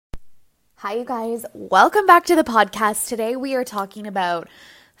Hi, you guys. Welcome back to the podcast. Today we are talking about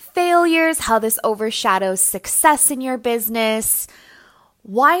failures, how this overshadows success in your business,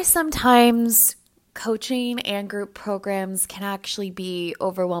 why sometimes coaching and group programs can actually be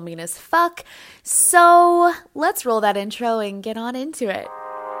overwhelming as fuck. So let's roll that intro and get on into it.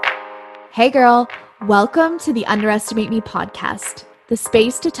 Hey, girl. Welcome to the Underestimate Me podcast, the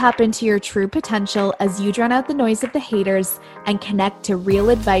space to tap into your true potential as you drown out the noise of the haters and connect to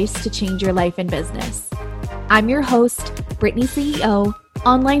real advice to change your life and business. I'm your host, Brittany CEO,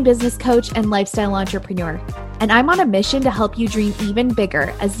 online business coach and lifestyle entrepreneur, and I'm on a mission to help you dream even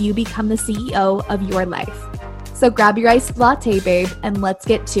bigger as you become the CEO of your life. So grab your iced latte, babe, and let's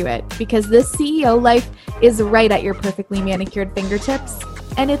get to it, because this CEO life is right at your perfectly manicured fingertips,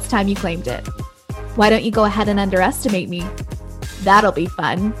 and it's time you claimed it. Why don't you go ahead and underestimate me? That'll be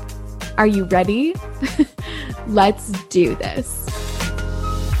fun. Are you ready? Let's do this.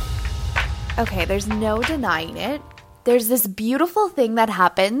 Okay, there's no denying it. There's this beautiful thing that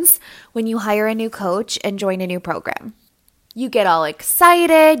happens when you hire a new coach and join a new program. You get all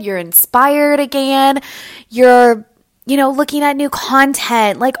excited, you're inspired again, you're, looking at new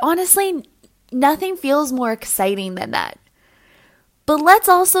content. Like, honestly, nothing feels more exciting than that. But let's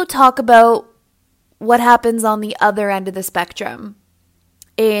also talk about what happens on the other end of the spectrum,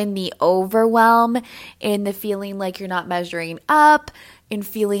 in the overwhelm, in the feeling like you're not measuring up, in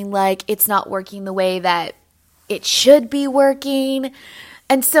feeling like it's not working the way that it should be working.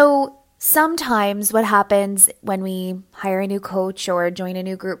 And so sometimes what happens when we hire a new coach or join a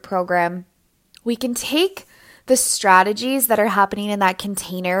new group program, we can take the strategies that are happening in that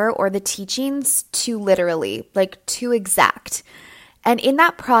container or the teachings too literally, like too exact. And in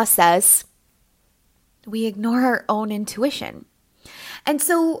that process, we ignore our own intuition. And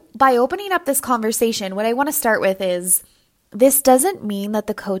so by opening up this conversation, what I want to start with is, this doesn't mean that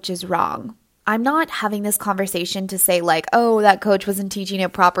the coach is wrong. I'm not having this conversation to say like, oh, that coach wasn't teaching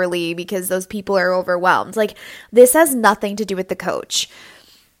it properly because those people are overwhelmed. Like, this has nothing to do with the coach.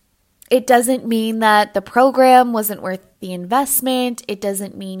 It doesn't mean that the program wasn't worth the investment. It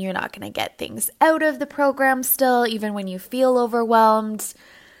doesn't mean you're not going to get things out of the program still, even when you feel overwhelmed.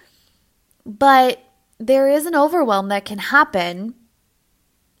 But there is an overwhelm that can happen,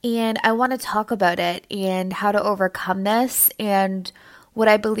 and I want to talk about it and how to overcome this and what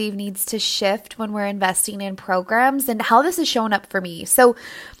I believe needs to shift when we're investing in programs and how this has shown up for me. So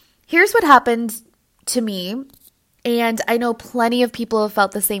here's what happened to me, and I know plenty of people have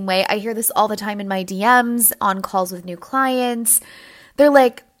felt the same way. I hear this all the time in my DMs, on calls with new clients. They're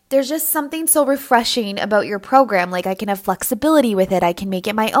like, there's just something so refreshing about your program. Like, I can have flexibility with it. I can make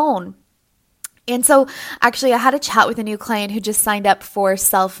it my own. And so actually I had a chat with a new client who just signed up for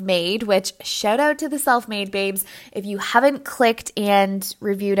Self-Made, which shout out to the Self-Made babes. If you haven't clicked and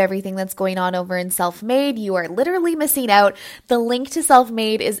reviewed everything that's going on over in Self-Made, you are literally missing out. The link to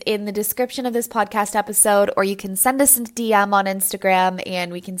Self-Made is in the description of this podcast episode, or you can send us a DM on Instagram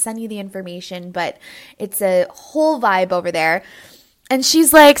and we can send you the information, but it's a whole vibe over there. And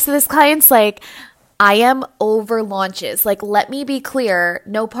she's like, so this client's like, I am over launches. Like, let me be clear.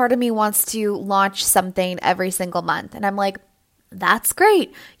 No part of me wants to launch something every single month. And I'm like, that's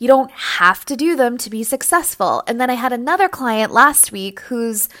great. You don't have to do them to be successful. And then I had another client last week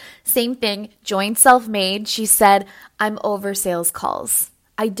who's same thing, joined Self-Made. She said, I'm over sales calls.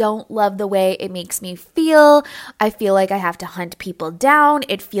 I don't love the way it makes me feel. I feel like I have to hunt people down.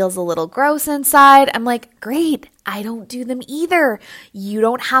 It feels a little gross inside. I'm like, great. I don't do them either. You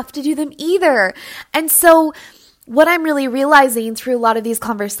don't have to do them either. And so what I'm really realizing through a lot of these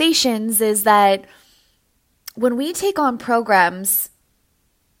conversations is that when we take on programs,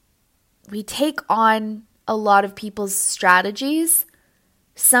 we take on a lot of people's strategies,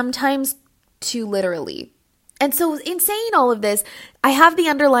 sometimes too literally. And so in saying all of this, I have the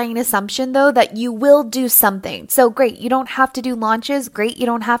underlying assumption, though, that you will do something. So great, you don't have to do launches. Great, you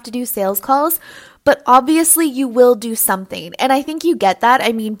don't have to do sales calls. But obviously you will do something. And I think you get that.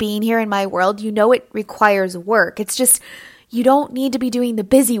 I mean, being here in my world, you know it requires work. It's just, you don't need to be doing the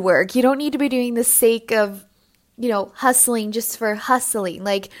busy work. You don't need to be doing the sake of, hustling just for hustling.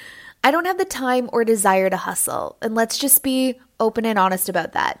 Like, I don't have the time or desire to hustle. And let's just be open and honest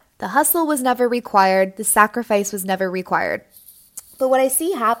about that. The hustle was never required. The sacrifice was never required. But what I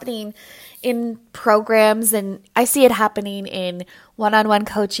see happening in programs, and I see it happening in one-on-one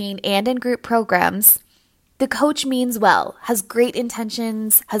coaching and in group programs, the coach means well, has great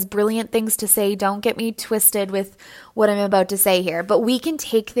intentions, has brilliant things to say. Don't get me twisted with what I'm about to say here, but we can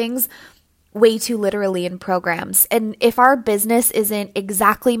take things way too literally in programs. And if our business isn't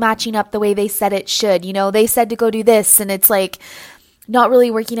exactly matching up the way they said it should, they said to go do this, and it's like, not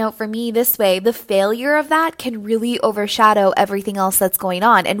really working out for me this way, the failure of that can really overshadow everything else that's going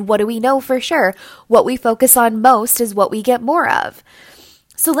on. And what do we know for sure? What we focus on most is what we get more of.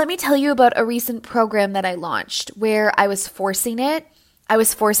 So let me tell you about a recent program that I launched where I was forcing it. I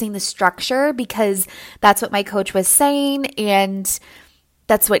was forcing the structure because that's what my coach was saying, and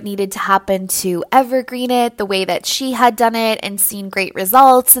that's what needed to happen to evergreen it the way that she had done it and seen great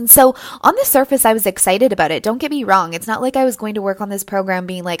results. And so on the surface, I was excited about it. Don't get me wrong. It's not like I was going to work on this program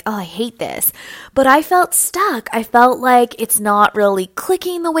being like, oh, I hate this. But I felt stuck. I felt like it's not really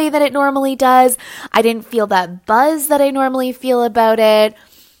clicking the way that it normally does. I didn't feel that buzz that I normally feel about it.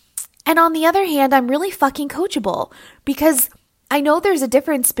 And on the other hand, I'm really fucking coachable because I know there's a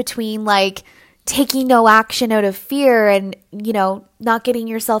difference between like taking no action out of fear and, not getting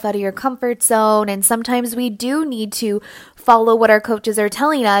yourself out of your comfort zone. And sometimes we do need to follow what our coaches are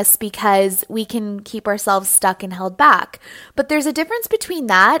telling us because we can keep ourselves stuck and held back. But there's a difference between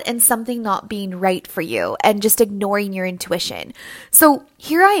that and something not being right for you and just ignoring your intuition. So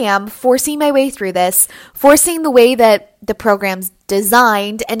here I am forcing my way through this, forcing the way that the program's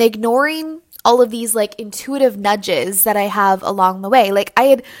designed and ignoring all of these like intuitive nudges that I have along the way. Like I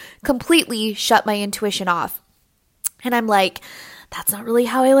had completely shut my intuition off. And I'm like, that's not really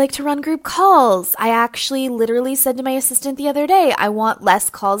how I like to run group calls. I actually literally said to my assistant the other day, I want less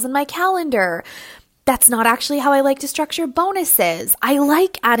calls in my calendar. That's not actually how I like to structure bonuses. I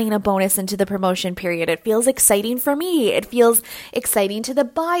like adding a bonus into the promotion period. It feels exciting for me. It feels exciting to the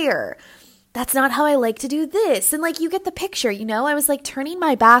buyer. That's not how I like to do this. And like, you get the picture, I was like turning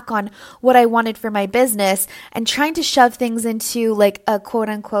my back on what I wanted for my business and trying to shove things into like a quote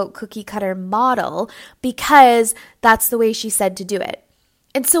unquote cookie cutter model because that's the way she said to do it.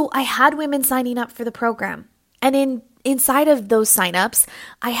 And so I had women signing up for the program. And inside of those signups,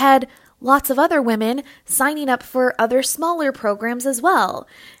 I had lots of other women signing up for other smaller programs as well.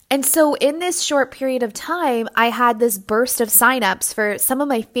 And so in this short period of time, I had this burst of signups for some of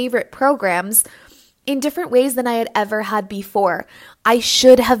my favorite programs in different ways than I had ever had before. I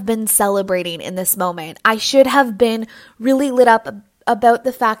should have been celebrating in this moment. I should have been really lit up about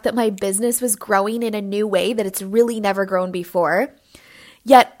the fact that my business was growing in a new way that it's really never grown before.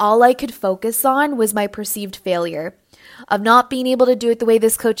 Yet all I could focus on was my perceived failure of not being able to do it the way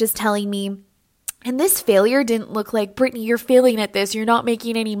this coach is telling me. And this failure didn't look like, Brittany, you're failing at this. You're not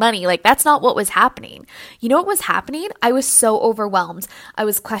making any money. Like, that's not what was happening. You know what was happening? I was so overwhelmed. I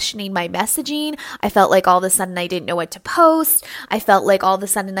was questioning my messaging. I felt like all of a sudden I didn't know what to post. I felt like all of a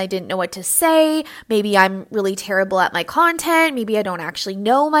sudden I didn't know what to say. Maybe I'm really terrible at my content. Maybe I don't actually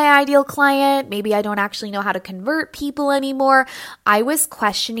know my ideal client. Maybe I don't actually know how to convert people anymore. I was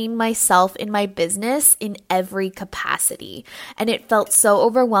questioning myself in my business in every capacity. And it felt so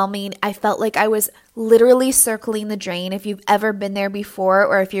overwhelming. I felt like I was literally circling the drain. If you've ever been there before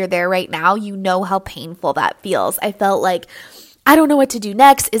or if you're there right now, you know how painful that feels. I felt like, I don't know what to do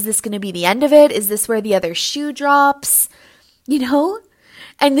next. Is this going to be the end of it? Is this where the other shoe drops?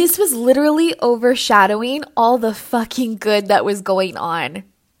 And this was literally overshadowing all the fucking good that was going on.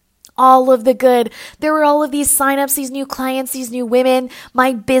 All of the good. There were all of these signups, these new clients, these new women,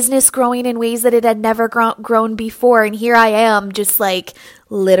 my business growing in ways that it had never grown before. And here I am just like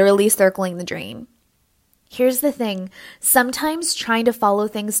literally circling the drain. Here's the thing. Sometimes trying to follow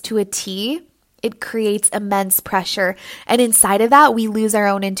things to a T, it creates immense pressure. And inside of that, we lose our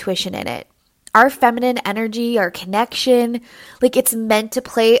own intuition in it. Our feminine energy, our connection, like it's meant to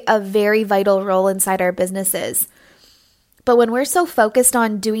play a very vital role inside our businesses. But when we're so focused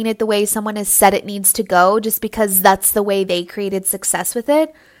on doing it the way someone has said it needs to go, just because that's the way they created success with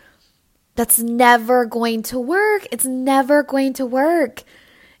it, that's never going to work. It's never going to work.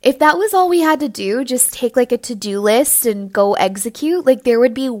 If that was all we had to do, just take like a to-do list and go execute, like there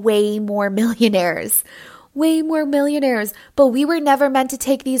would be way more millionaires. Way more millionaires. But we were never meant to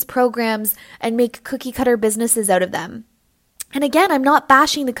take these programs and make cookie cutter businesses out of them. And again, I'm not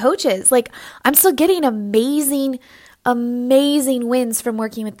bashing the coaches. Like I'm still getting amazing wins from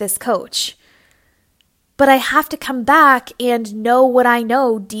working with this coach. But I have to come back and know what I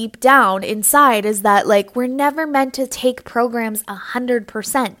know deep down inside is that like we're never meant to take programs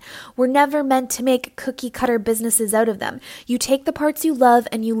 100%. We're never meant to make cookie cutter businesses out of them. You take the parts you love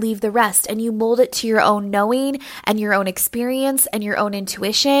and you leave the rest and you mold it to your own knowing and your own experience and your own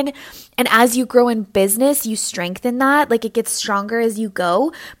intuition. And as you grow in business, you strengthen that. Like it gets stronger as you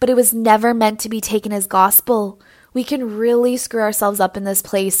go, but it was never meant to be taken as gospel. We can really screw ourselves up in this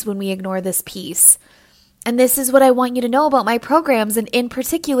place when we ignore this piece. And this is what I want you to know about my programs, and in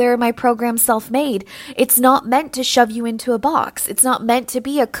particular, my program Self-Made. It's not meant to shove you into a box. It's not meant to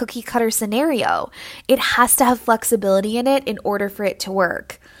be a cookie cutter scenario. It has to have flexibility in it in order for it to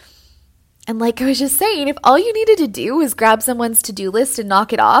work. And like I was just saying, if all you needed to do was grab someone's to-do list and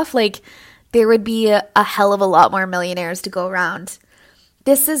knock it off, like there would be a hell of a lot more millionaires to go around.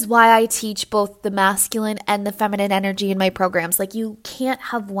 This is why I teach both the masculine and the feminine energy in my programs. Like you can't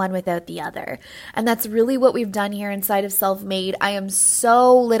have one without the other. And that's really what we've done here inside of Self-Made. I am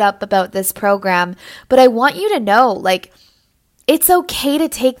so lit up about this program, but I want you to know, like, it's okay to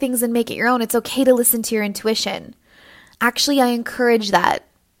take things and make it your own. It's okay to listen to your intuition. Actually, I encourage that.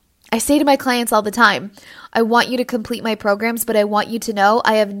 I say to my clients all the time, I want you to complete my programs, but I want you to know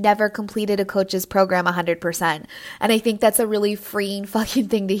I have never completed a coach's program 100%. And I think that's a really freeing fucking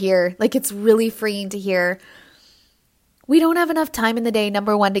thing to hear. Like, it's really freeing to hear. We don't have enough time in the day,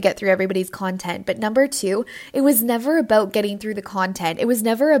 number one, to get through everybody's content. But number two, it was never about getting through the content. It was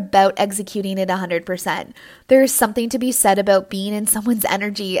never about executing it 100%. There is something to be said about being in someone's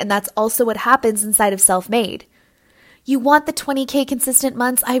energy. And that's also what happens inside of Self-Made. You want the 20K consistent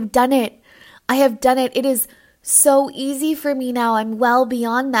months? I've done it. I have done it. It is so easy for me now. I'm well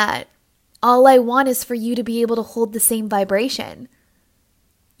beyond that. All I want is for you to be able to hold the same vibration.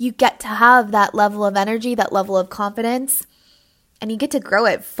 You get to have that level of energy, that level of confidence, and you get to grow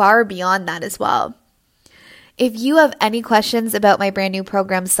it far beyond that as well. If you have any questions about my brand new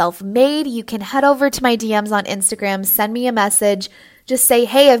program, Self-Made, you can head over to my DMs on Instagram, send me a message. Just say,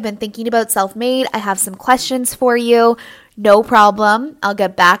 hey, I've been thinking about Self-Made. I have some questions for you. No problem. I'll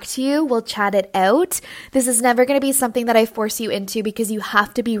get back to you. We'll chat it out. This is never going to be something that I force you into because you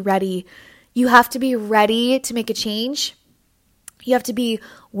have to be ready. You have to be ready to make a change. You have to be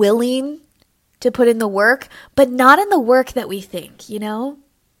willing to put in the work, but not in the work that we think, you know?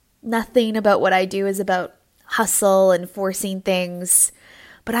 Nothing about what I do is about hustle and forcing things.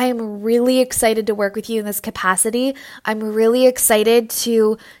 But I am really excited to work with you in this capacity. I'm really excited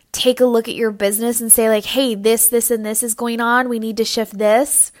to take a look at your business and say like, hey, this, and this is going on. We need to shift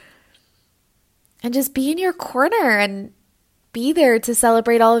this. And just be in your corner and be there to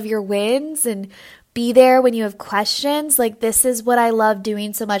celebrate all of your wins and be there when you have questions. Like, this is what I love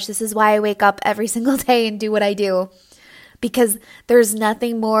doing so much. This is why I wake up every single day and do what I do. Because there's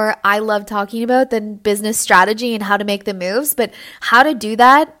nothing more I love talking about than business strategy and how to make the moves, but how to do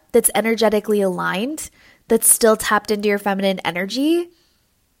that that's energetically aligned, that's still tapped into your feminine energy.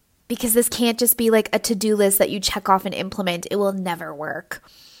 Because this can't just be like a to-do list that you check off and implement. It will never work.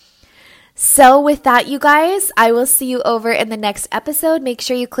 So with that, you guys, I will see you over in the next episode. Make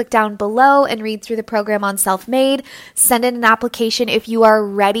sure you click down below and read through the program on Self-Made. Send in an application if you are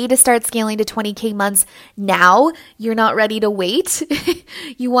ready to start scaling to 20K months now. You're not ready to wait.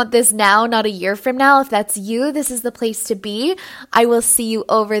 You want this now, not a year from now. If that's you, this is the place to be. I will see you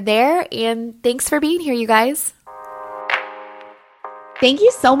over there. And thanks for being here, you guys. Thank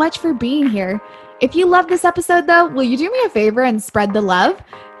you so much for being here. If you love this episode, though, will you do me a favor and spread the love?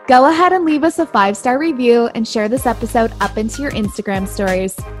 Go ahead and leave us a 5-star review and share this episode up into your Instagram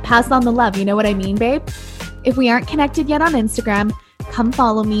stories. Pass on the love, you know what I mean, babe? If we aren't connected yet on Instagram, come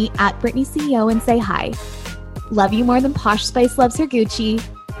follow me at Brittany CEO and say hi. Love you more than Posh Spice loves her Gucci.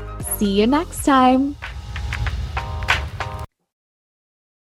 See you next time.